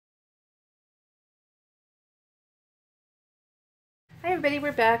Hi everybody,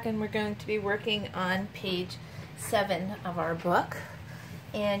 we're back and we're going to be working on page 7 of our book,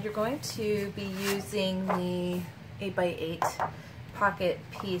 and you're going to be using the 8x8 pocket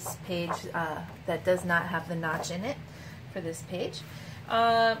piece page that does not have the notch in it for this page.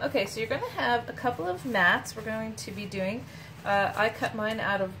 Okay, so you're going to have a couple of mats we're going to be doing. I cut mine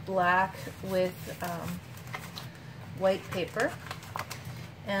out of black with white paper,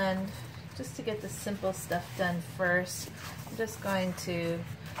 and just to get the simple stuff done first, I'm just going to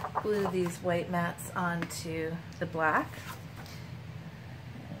glue these white mats onto the black.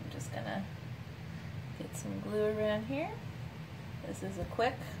 I'm just going to get some glue around here. This is a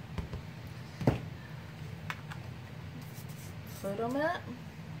quick photo mat.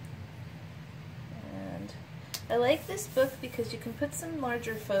 And I like this book because you can put some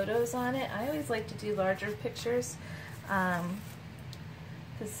larger photos on it. I always like to do larger pictures.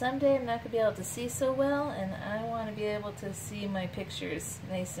 Because someday I'm not going to be able to see so well, and I want to be able to see my pictures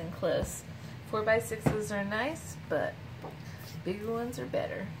nice and close. 4x6s are nice, but bigger ones are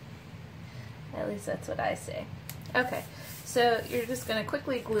better. At least that's what I say. Okay, so you're just going to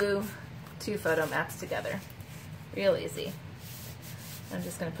quickly glue 2 photo mats together. Real easy. I'm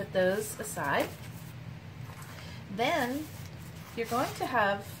just going to put those aside. Then you're going to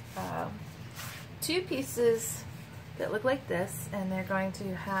have 2 pieces that look like this, and they're going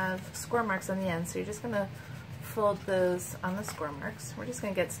to have score marks on the end, so you're just going to fold those on the score marks. We're just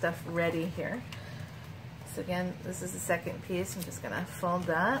going to get stuff ready here. So again, this is the second piece. I'm just going to fold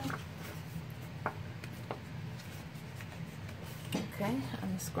that. Okay,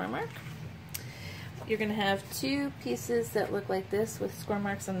 on the score mark. You're going to have 2 pieces that look like this with score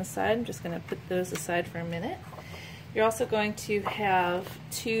marks on the side. I'm just going to put those aside for a minute. You're also going to have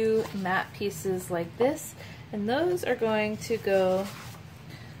 2 matte pieces like this, and those are going to go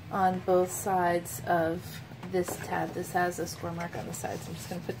on both sides of this tab. This has a score mark on the side, so I'm just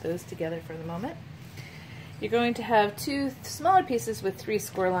going to put those together for the moment. You're going to have 2 smaller pieces with 3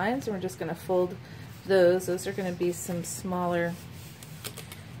 score lines, and we're just going to fold those. Those are going to be some smaller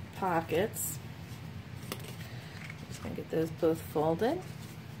pockets. I'm just going to get those both folded.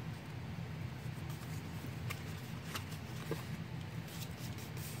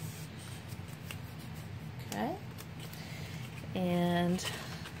 Okay, and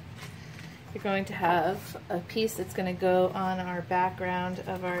you're going to have a piece that's going to go on our background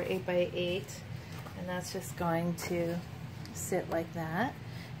of our 8x8, and that's just going to sit like that.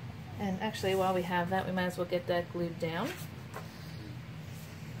 And actually, while we have that, we might as well get that glued down.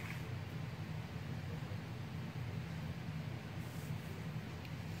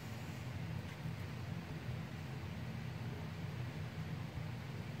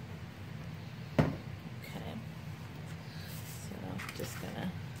 Just gonna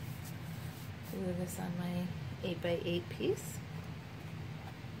glue this on my 8x8 piece.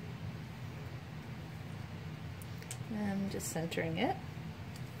 And I'm just centering it.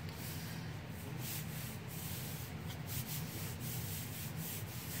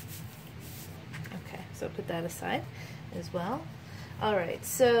 Okay, so put that aside as well. Alright,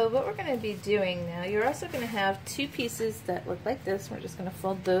 so what we're going to be doing now, you're also going to have 2 pieces that look like this. We're just going to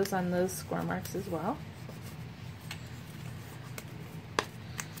fold those on those score marks as well.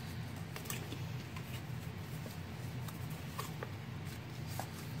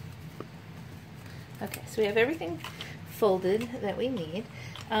 Okay, so we have everything folded that we need.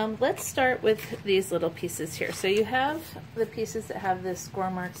 Let's start with these little pieces here. So you have the pieces that have the score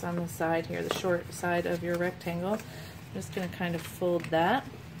marks on the side here, the short side of your rectangle. I'm just going to kind of fold that.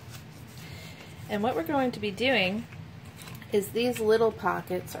 And what we're going to be doing is these little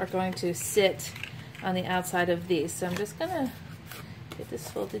pockets are going to sit on the outside of these. So I'm just going to get this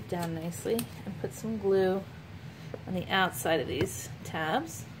folded down nicely and put some glue on the outside of these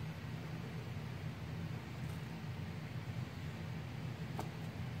tabs.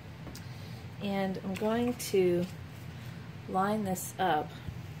 And I'm going to line this up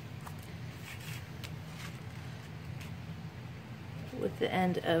with the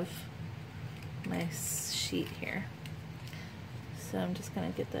end of my sheet here. So I'm just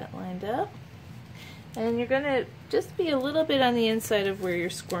going to get that lined up. And you're going to just be a little bit on the inside of where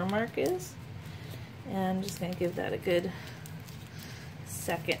your score mark is. And I'm just going to give that a good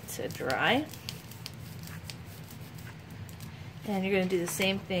second to dry. And you're going to do the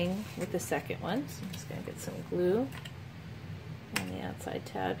same thing with the second one. So I'm just going to get some glue on the outside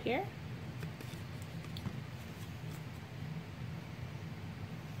tab here.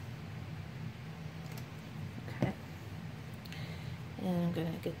 Okay. And I'm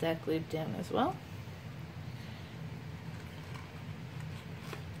going to get that glued down as well.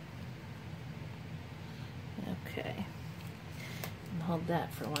 Okay. hold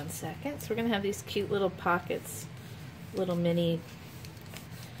that for 1 second. So we're going to have these cute little pockets, little mini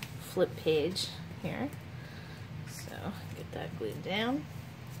flip page here. So get that glued down.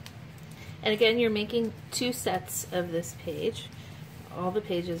 And again, you're making 2 sets of this page. All the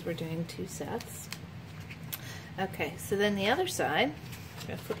pages we're doing 2 sets. Okay, so then the other side, I'm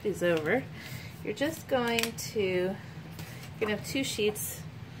going to flip these over. You're just going to, you're going to have 2 sheets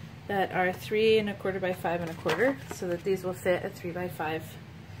that are 3 1/4 by 5 1/4, so that these will fit a 3 by 5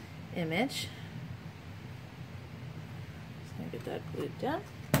 image. Just going to get that glued down.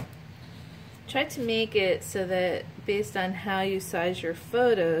 Try to make it so that based on how you size your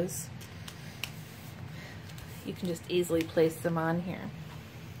photos, you can just easily place them on here.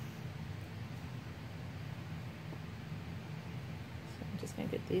 So I'm just going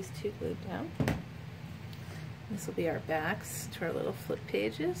to get these 2 glued down. This will be our backs to our little flip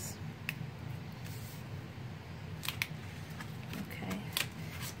pages. Okay,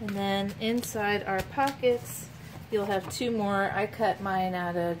 and then inside our pockets, you'll have 2 more. I cut mine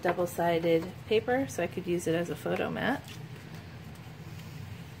out of double-sided paper so I could use it as a photo mat.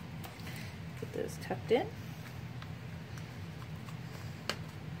 Get those tucked in.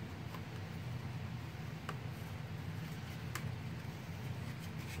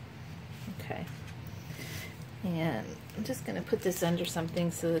 Okay, and I'm just going to put this under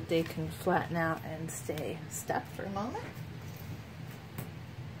something so that they can flatten out and stay stuck for a moment.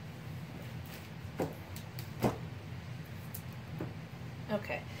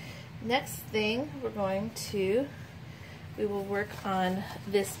 Okay, next thing we will work on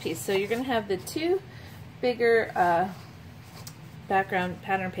this piece. So you're going to have the 2 bigger background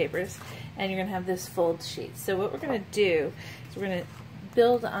pattern papers, and you're going to have this fold sheet. So what we're going to do is we're going to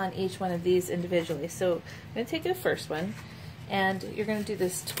build on each one of these individually. So I'm going to take the first one, and you're going to do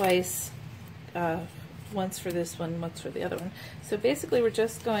this twice, once for this one, once for the other one. So basically we're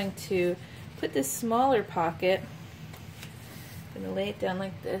just going to put this smaller pocket, I'm going to lay it down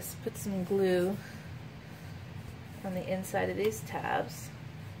like this, put some glue on the inside of these tabs.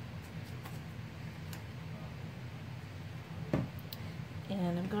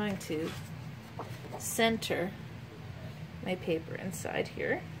 And I'm going to center my paper inside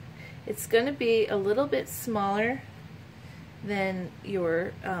here. It's going to be a little bit smaller than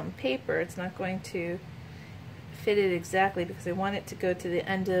your paper. It's not going to fit it exactly because I want it to go to the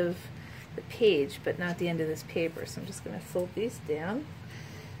end of the page but not the end of this paper. So I'm just going to fold these down.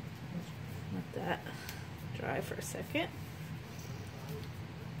 Let that dry for a second.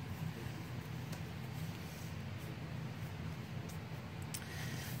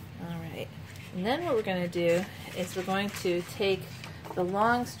 Alright, and then what we're going to do is we're going to take the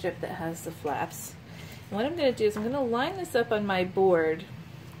long strip that has the flaps, and what I'm going to do is I'm going to line this up on my board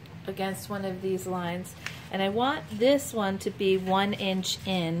against one of these lines, and I want this one to be 1 inch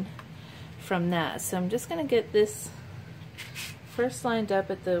in from that. So I'm just going to get this first lined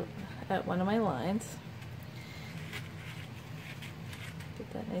up at one of my lines.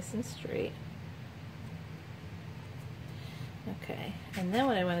 Get that nice and straight. Okay, and then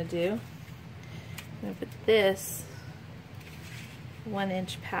what I want to do, I'm going to put this 1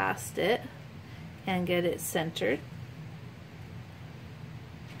 inch past it and get it centered.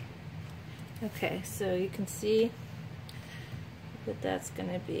 Okay, so you can see that that's going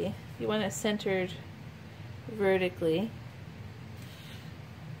to be, you want it centered vertically.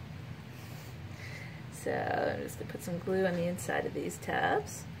 So I'm just going to put some glue on the inside of these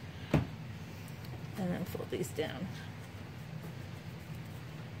tabs and then fold these down.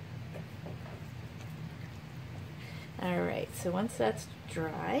 Alright, so once that's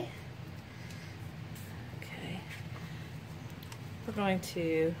dry, okay, we're going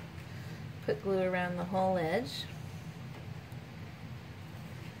to put glue around the whole edge.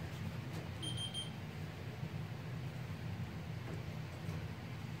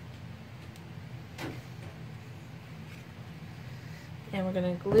 And we're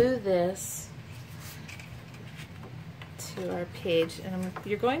going to glue this to our page, and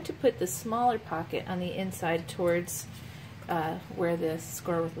you're going to put the smaller pocket on the inside towards where the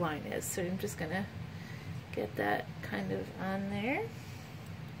score with line is. So I'm just going to get that kind of on there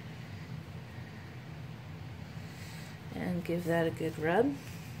and give that a good rub.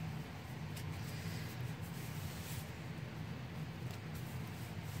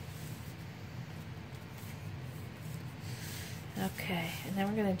 Okay, and then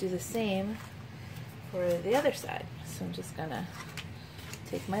we're going to do the same for the other side. So I'm just going to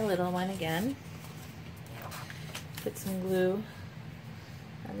take my little one again, put some glue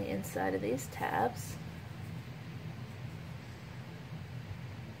on the inside of these tabs.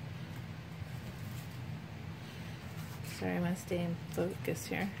 Sorry, I want to stay in focus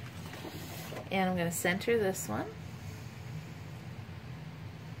here. And I'm going to center this one.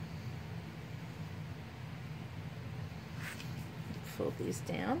 Fold these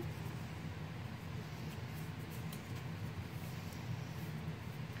down.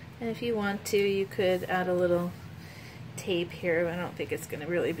 And if you want to, you could add a little tape here, but I don't think it's going to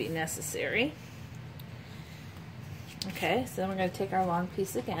really be necessary. Okay, so then we're going to take our long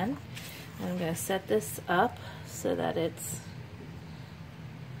piece again, and I'm going to set this up so that it's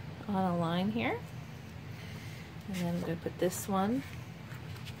on a line here. And then I'm going to put this one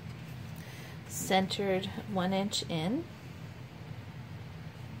centered 1 inch in.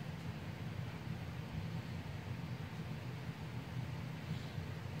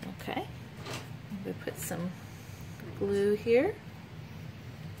 Okay, I'm going to put some glue here.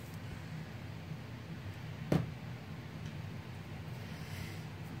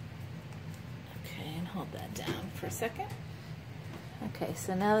 Okay, and hold that down for a second. Okay,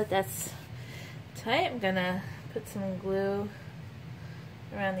 so now that that's tight, I'm going to put some glue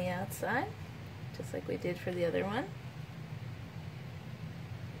around the outside, just like we did for the other one.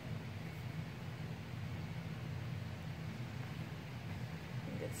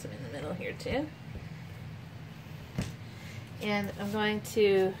 Get some in the middle here too. And I'm going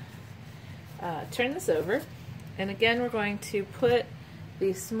to turn this over, and again we're going to put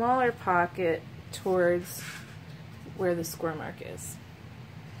the smaller pocket towards where the score mark is.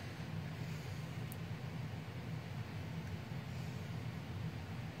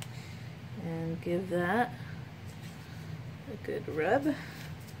 And give that a good rub.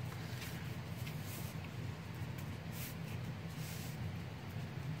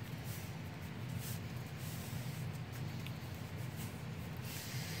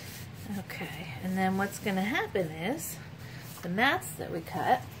 Okay, and then what's going to happen is the mats that we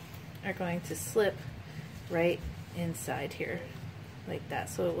cut are going to slip right inside here, like that.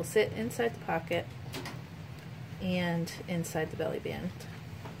 So it will sit inside the pocket and inside the belly band.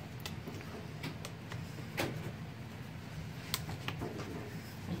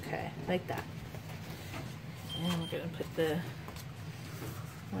 Okay, like that. And we're going to put the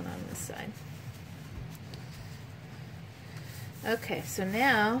one on this side. Okay, so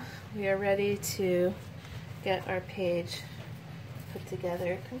now we are ready to get our page put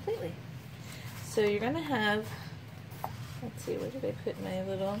together completely. So you're going to have, let's see, where did I put my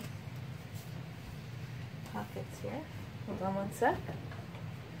little pockets here? Hold on 1 sec.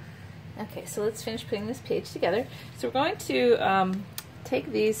 Okay, so let's finish putting this page together. So we're going to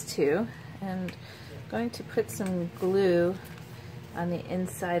take these two and going to put some glue on the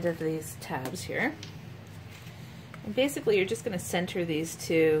inside of these tabs here. And basically you're just going to center these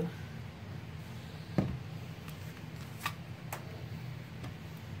two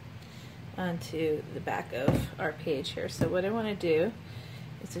onto the back of our page here. So what I want to do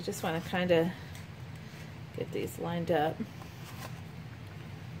is I just want to kind of get these lined up.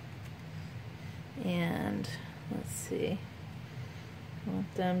 And let's see, I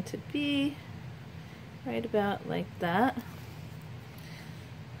want them to be right about like that.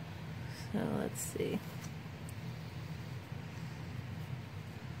 So let's see.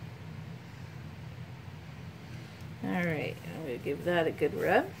 Alright, I'm going to give that a good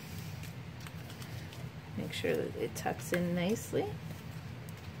rub. Make sure that it tucks in nicely.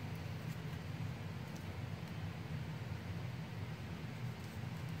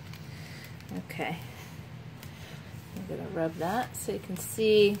 Okay, I'm going to rub that so you can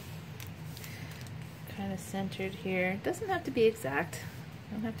see kind of centered here. It doesn't have to be exact.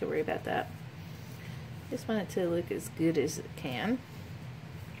 I don't have to worry about that. Just want it to look as good as it can.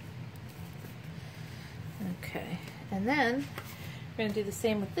 Okay, and then we're going to do the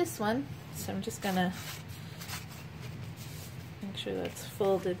same with this one. So I'm just going to make sure that's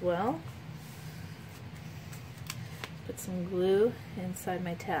folded well. Put some glue inside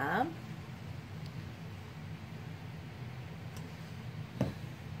my tab.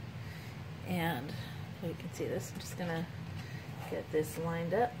 And so you can see this, I'm just going to get this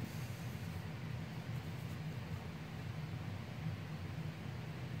lined up.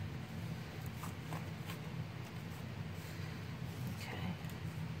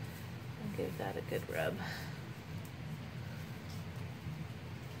 Give that a good rub.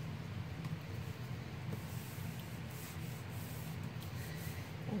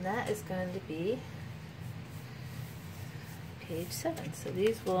 And that is going to be page 7. So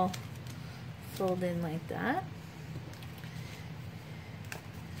these will fold in like that.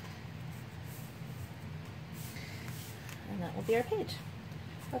 And that will be our page.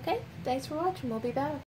 Okay, thanks for watching. We'll be back.